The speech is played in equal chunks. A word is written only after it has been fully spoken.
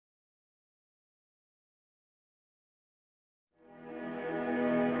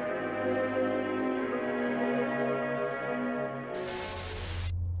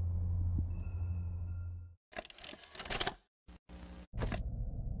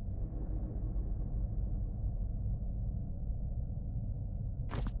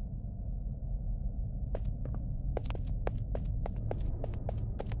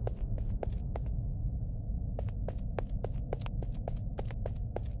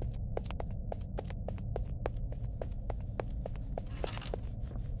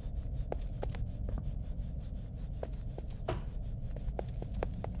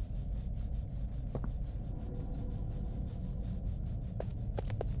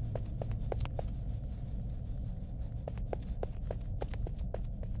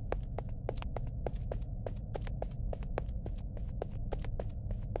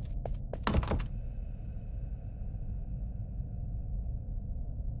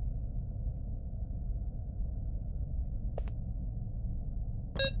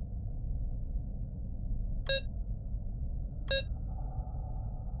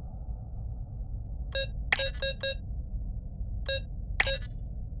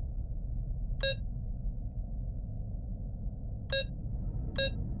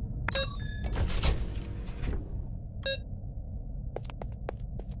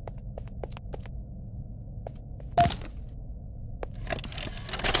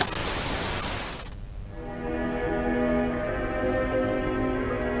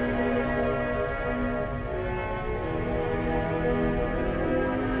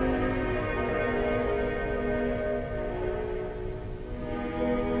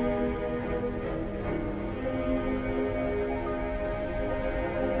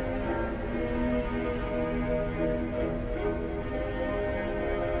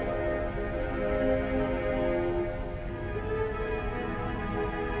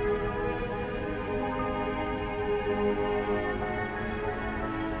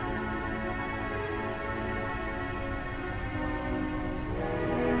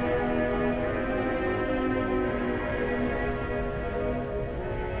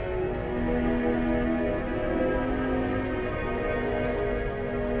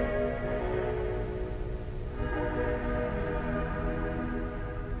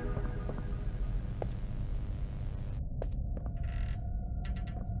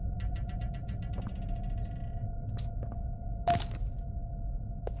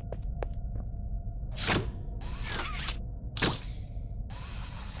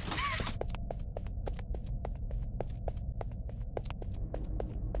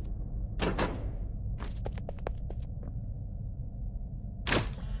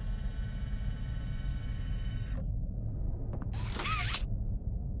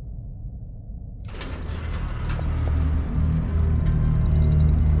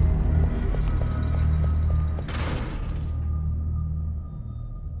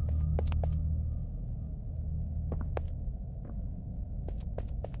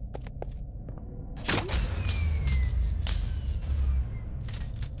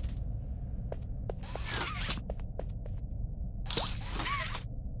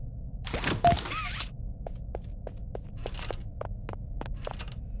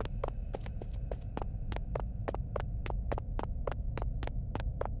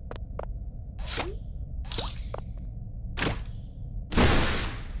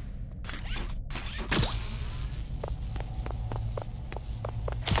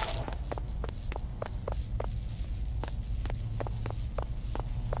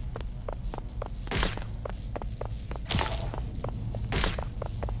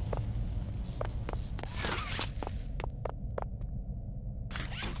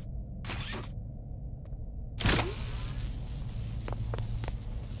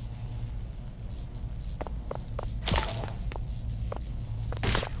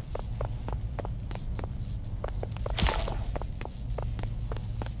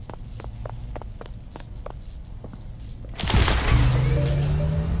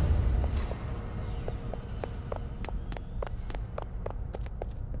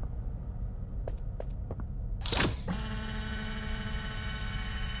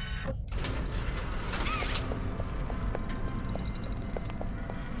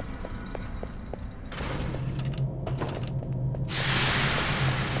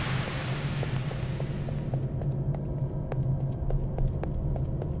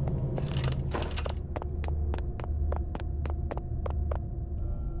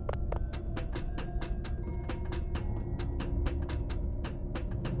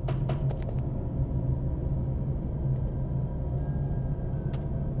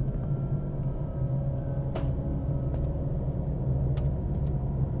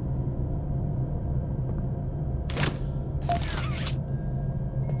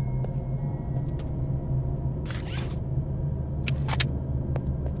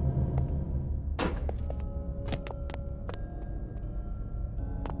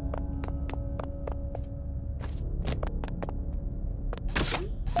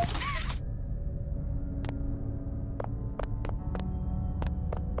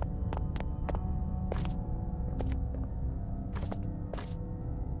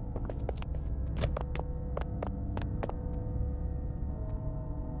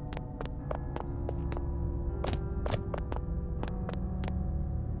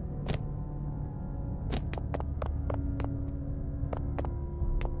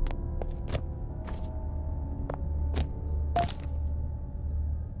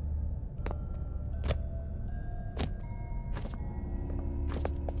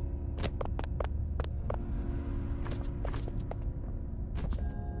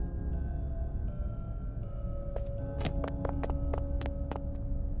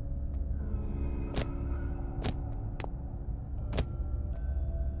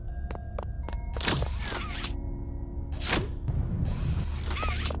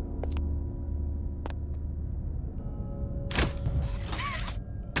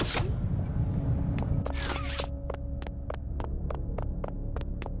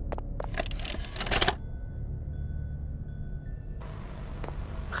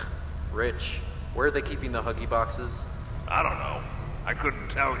Rich, where are they keeping the Huggy boxes? I don't know. I couldn't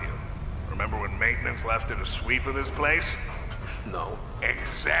tell you. Remember when maintenance left did a sweep of this place? No.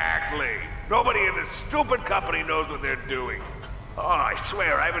 Exactly. Nobody in this stupid company knows what they're doing. Oh, I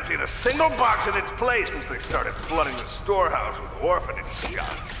swear, I haven't seen a single box in its place since they started flooding the storehouse with orphanage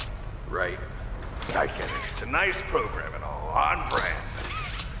junk. Right. I get it. It's a nice program and all, on brand.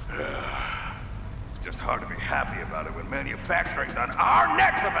 It's just hard to be happy about it when manufacturing's on our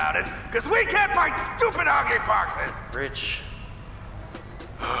necks about it, because we can't find stupid Huggy boxes! Rich.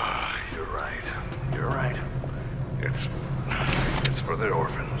 You're right. You're right. It's for the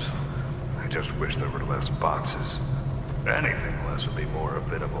orphans. I just wish there were less boxes. Anything less would be more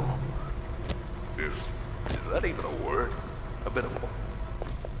habitable. Is that even a word? Habitable?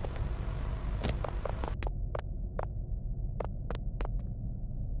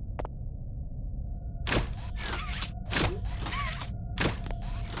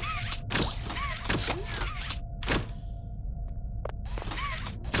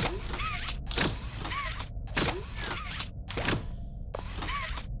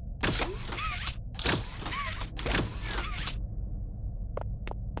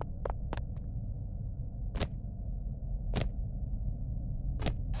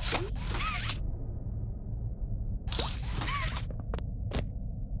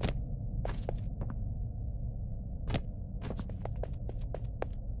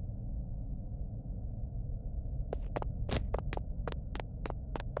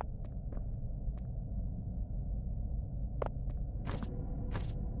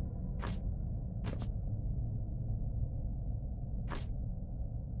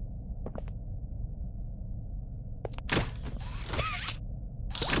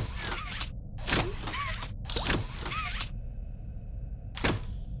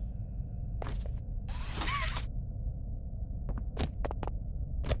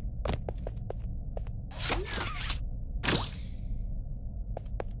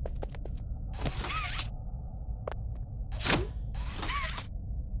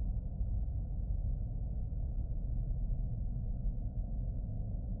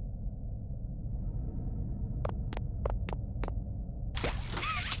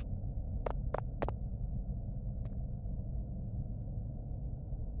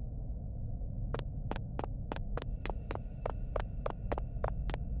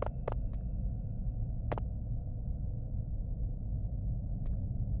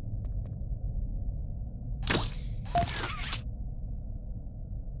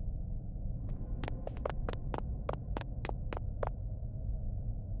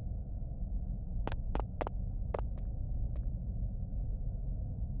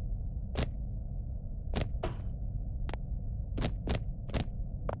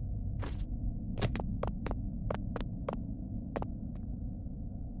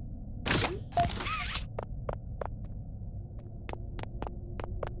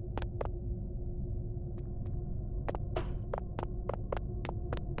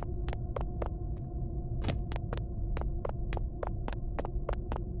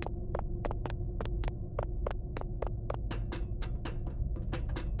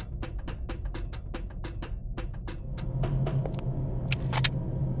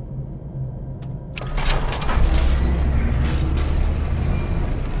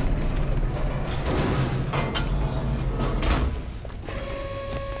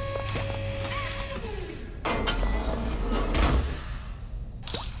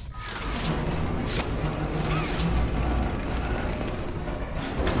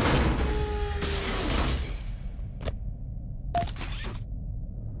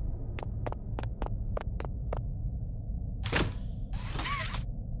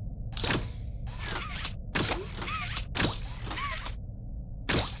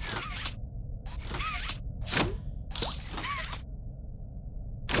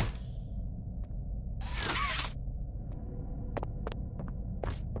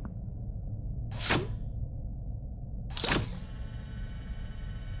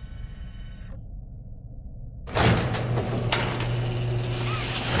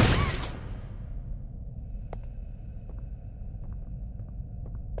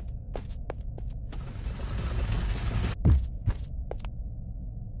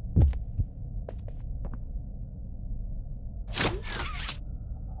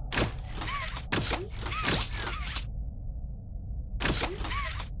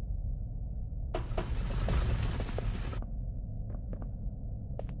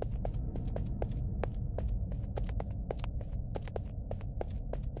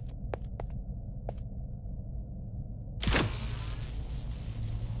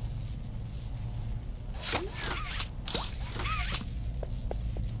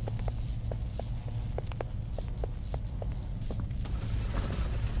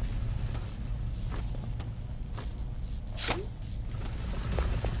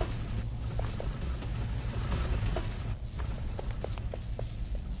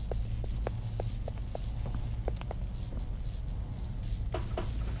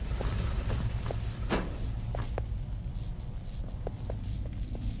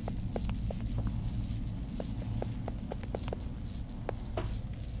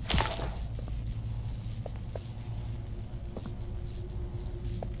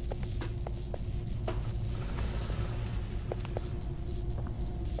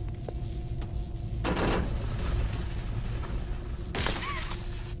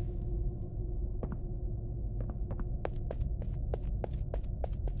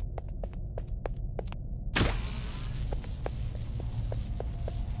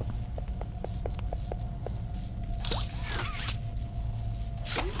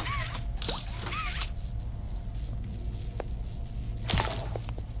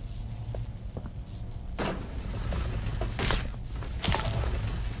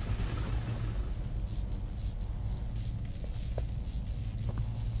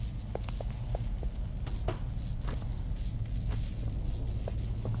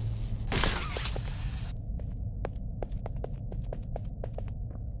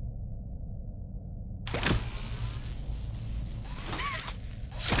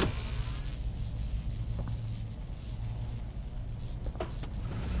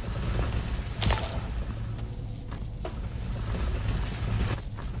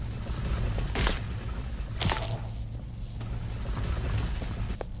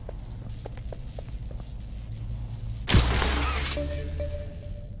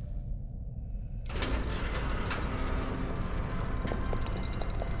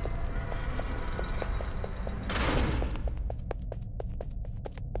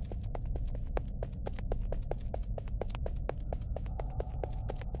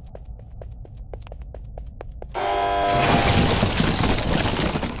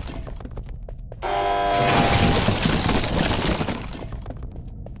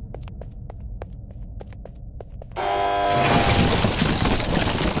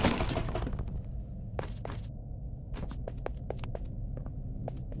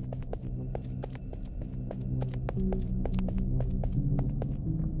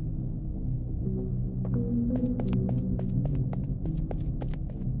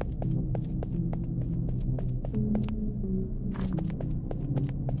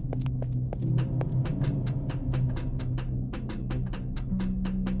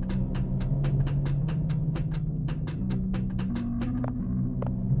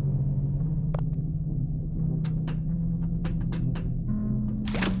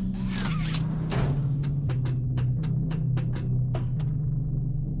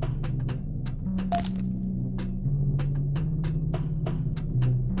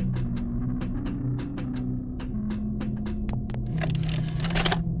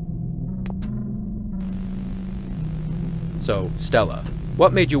 So, Stella,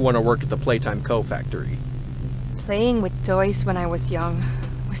 what made you want to work at the Playtime Co. factory? Playing with toys when I was young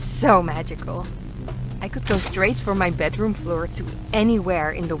was so magical. I could go straight from my bedroom floor to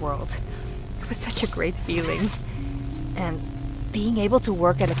anywhere in the world. It was such a great feeling. And being able to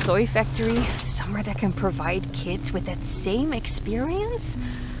work at a toy factory, somewhere that can provide kids with that same experience,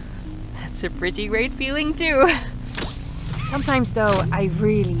 that's a pretty great feeling too. Sometimes though, I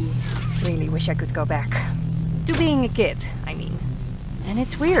really wish I could go back. To being a kid, I mean. And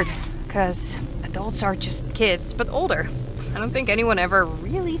it's weird, because adults are just kids, but older. I don't think anyone ever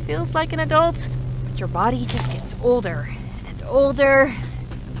really feels like an adult, but your body just gets older and older,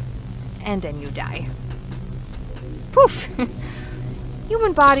 and then you die. Poof!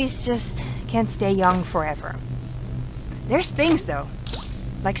 Human bodies just can't stay young forever. There's things though,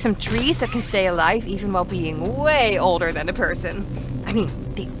 like some trees that can stay alive even while being way older than a person. I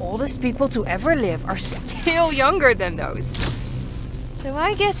mean, the oldest people to ever live are still younger than those. So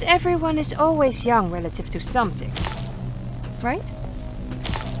I guess everyone is always young relative to something. Right?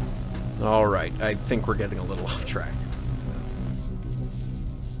 Alright, I think we're getting a little off track.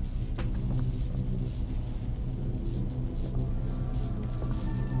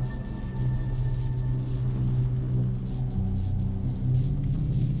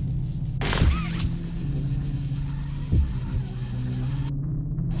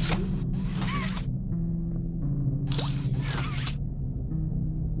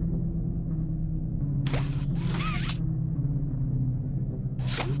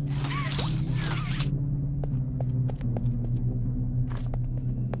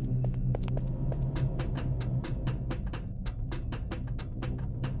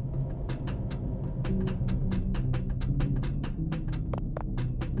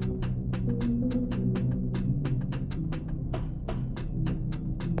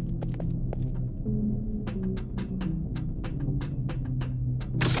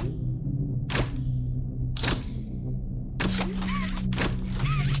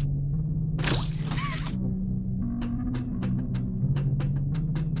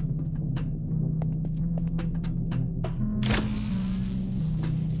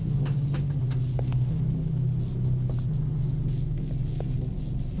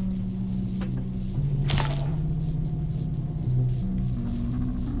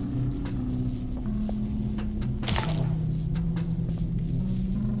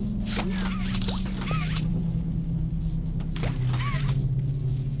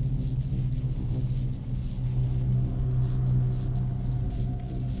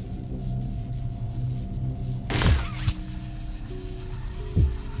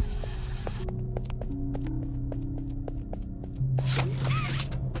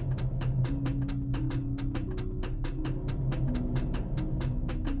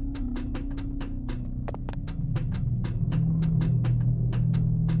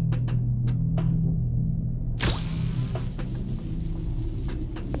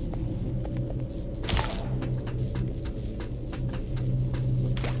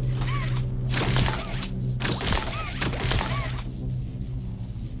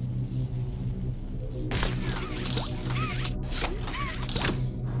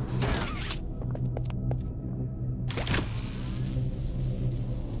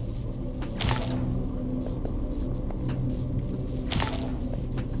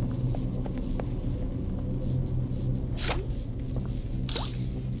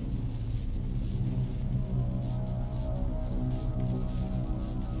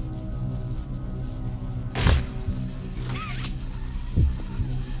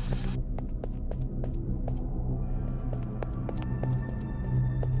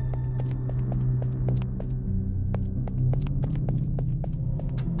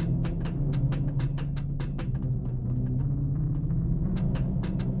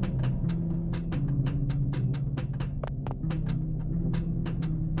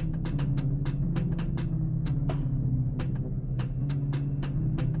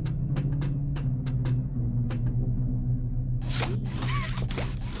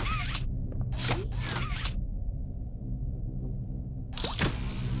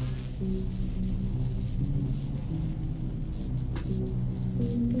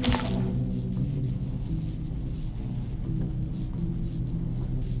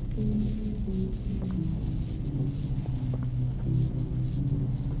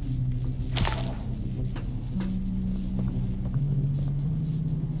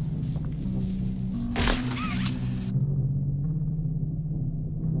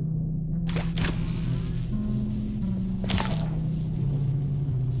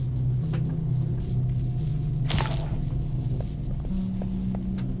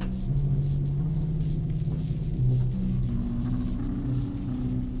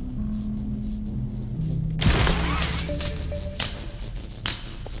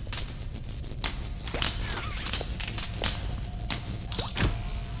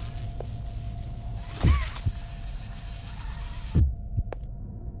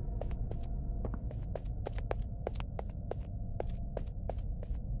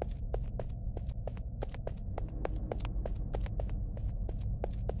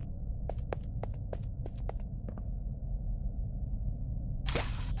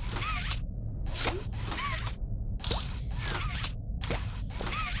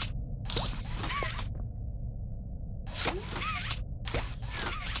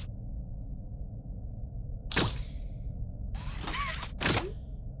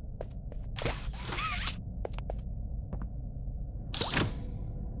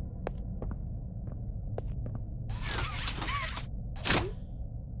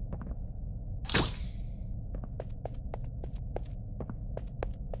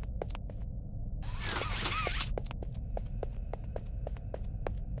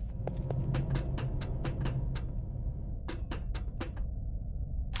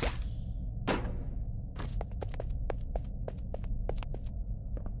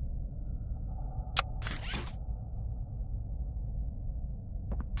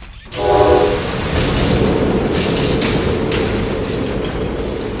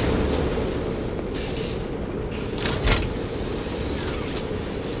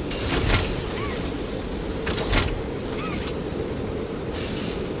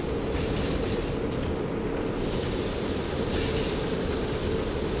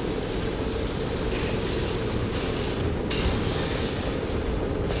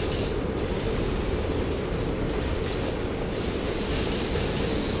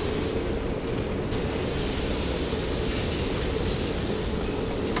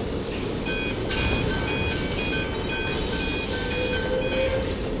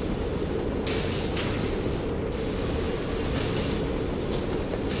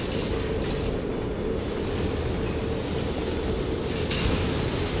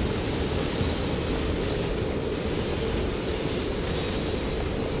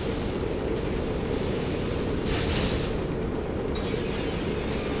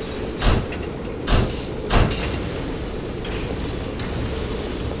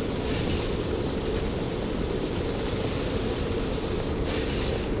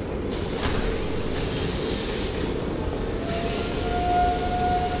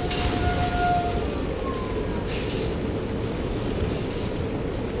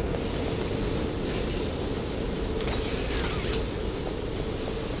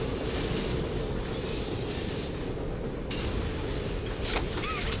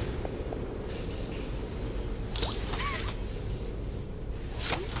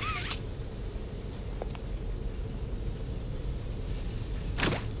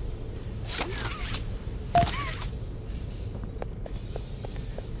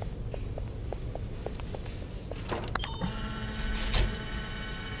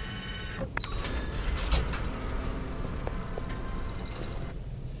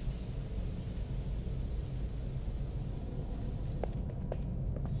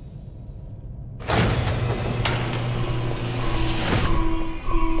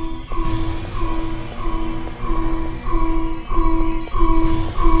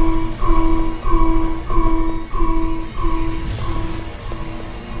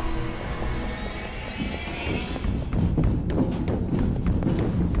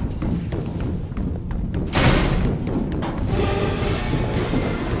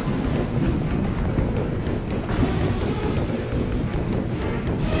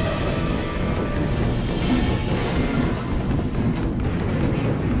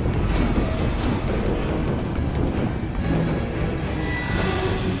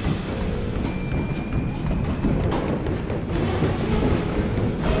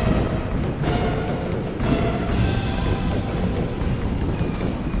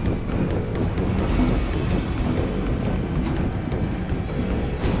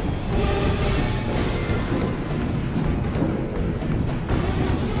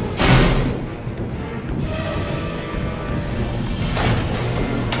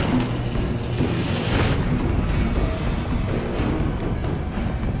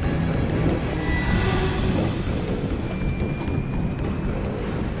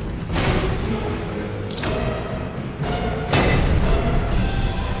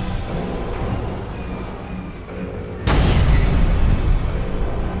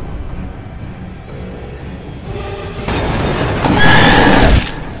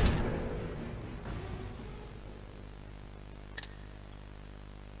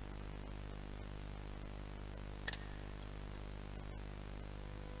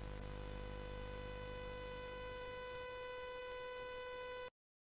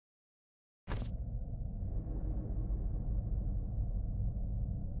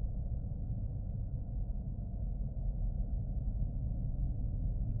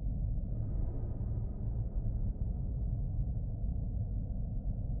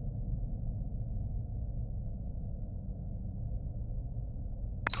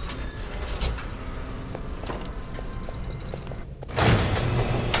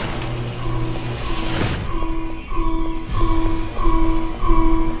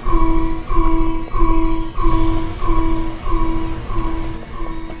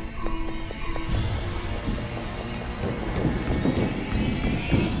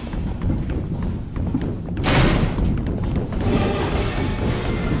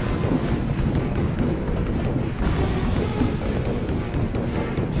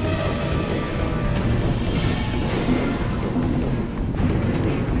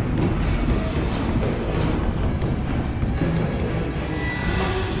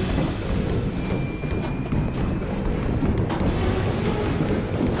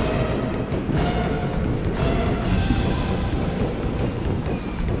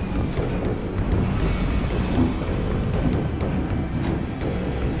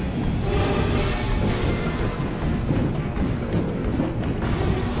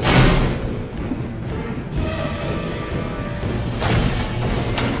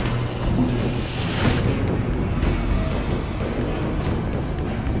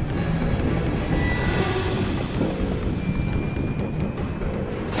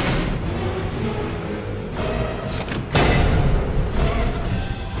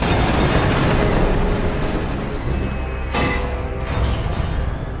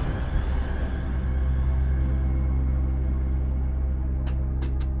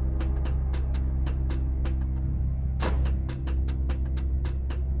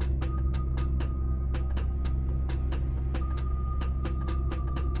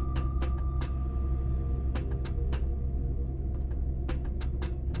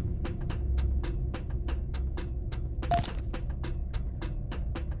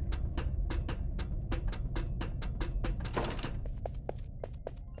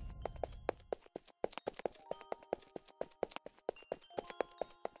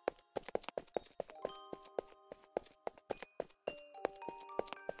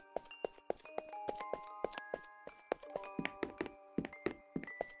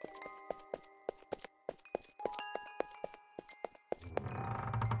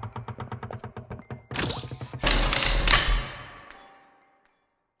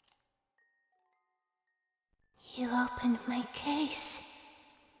 You opened my case.